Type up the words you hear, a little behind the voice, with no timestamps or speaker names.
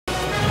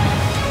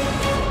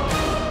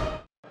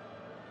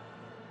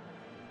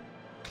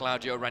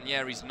Claudio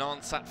Ranieri's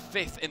Nantes sat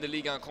 5th in the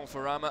Ligue and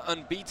Conforama,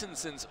 unbeaten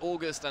since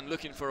August and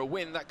looking for a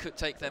win that could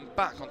take them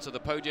back onto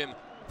the podium.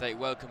 They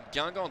welcome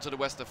Guingamp to the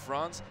west of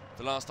France.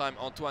 The last time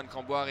Antoine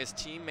Camboire's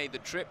team made the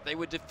trip, they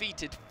were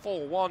defeated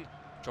 4-1.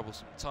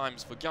 Troublesome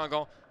times for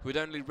Guingamp, who had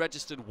only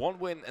registered 1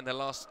 win in their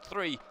last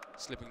 3,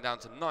 slipping down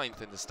to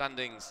 9th in the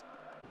standings.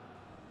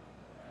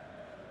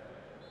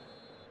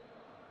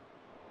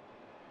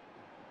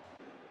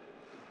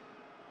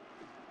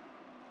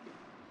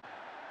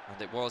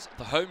 And it was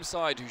the home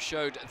side who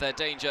showed their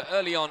danger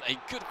early on. A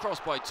good cross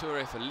by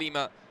TOURE for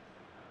LIMA,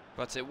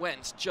 but it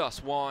went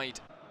just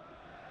wide.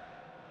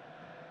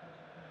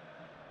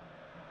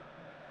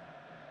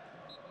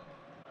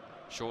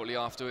 Shortly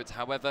afterwards,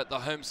 however, the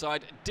home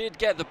side did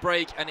get the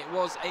break, and it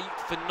was a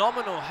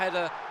phenomenal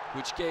header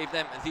which gave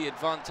them the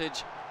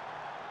advantage.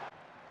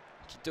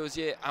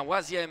 Chidozie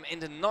AWAZIEM in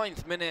the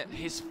 9th minute,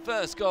 his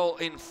first goal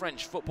in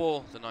French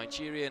football. The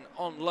Nigerian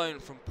on loan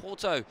from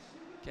Porto,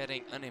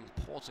 getting an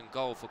important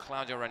goal for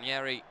Claudio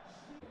Ranieri.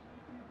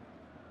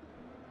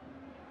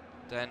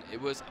 Then it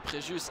was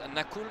Préjuce and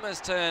NAKOULMA's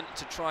turn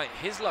to try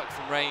his luck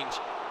from range.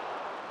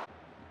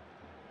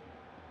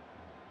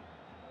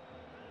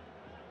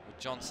 With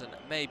JOHNSSON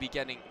maybe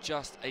getting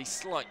just a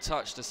slight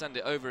touch to send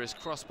it over his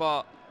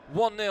crossbar.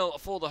 1-0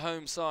 for the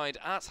home side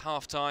at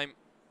half-time.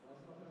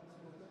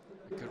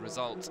 A good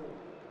result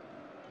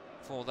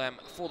for them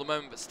for the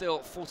moment, but still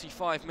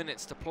 45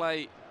 minutes to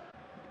play.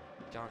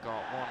 Guingamp,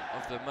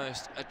 one of the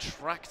most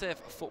attractive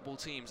football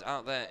teams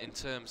out there in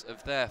terms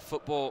of their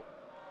football.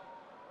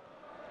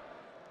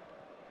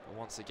 But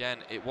once again,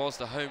 it was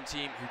the home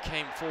team who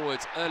came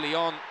forwards early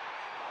on.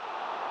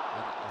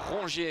 And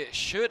RONGIER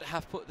should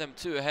have put them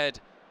 2 ahead.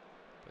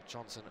 But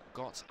JOHNSSON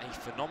got a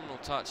phenomenal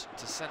touch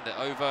to send it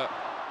over.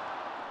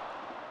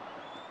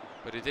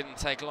 But it didn't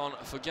take long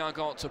for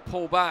Guingamp to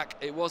pull back.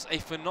 It was a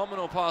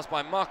phenomenal pass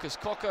by Marcus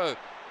Coco,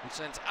 who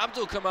sent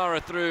Abdoul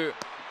KAMARA through.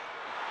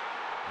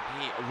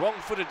 And he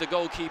wrong-footed the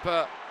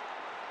goalkeeper.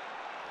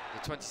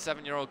 The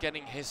 27-year-old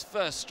getting his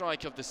first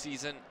strike of the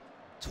season.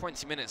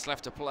 20 minutes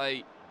left to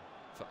play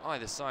for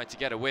either side to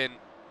get a win.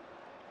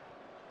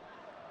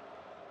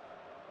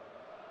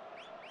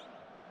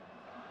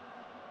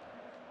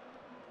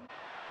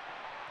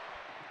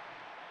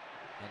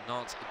 And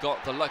Nantes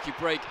got the lucky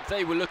break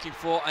they were looking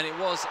for, and it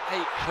was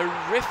a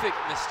horrific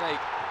mistake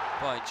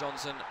by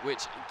JOHNSSON,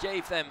 which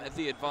gave them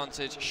the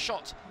advantage.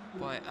 Shot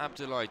by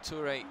Abdoulaye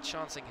TOURE,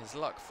 chancing his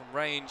luck from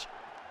range.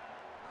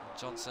 And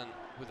JOHNSSON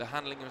with a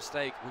handling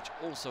mistake, which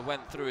also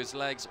went through his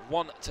legs.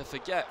 One to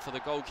forget for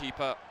the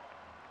goalkeeper.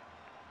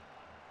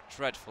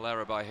 Dreadful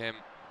error by him.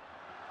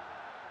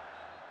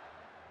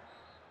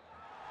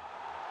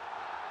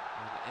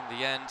 And in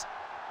the end,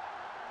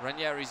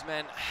 Ranieri's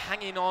men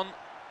hanging on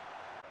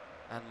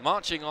and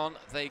marching on.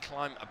 They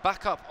climb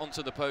back up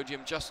onto the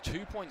podium, just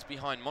 2 points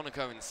behind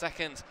Monaco in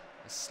second.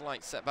 A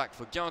slight setback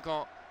for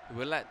Guingamp, who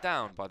were let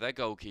down by their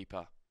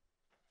goalkeeper.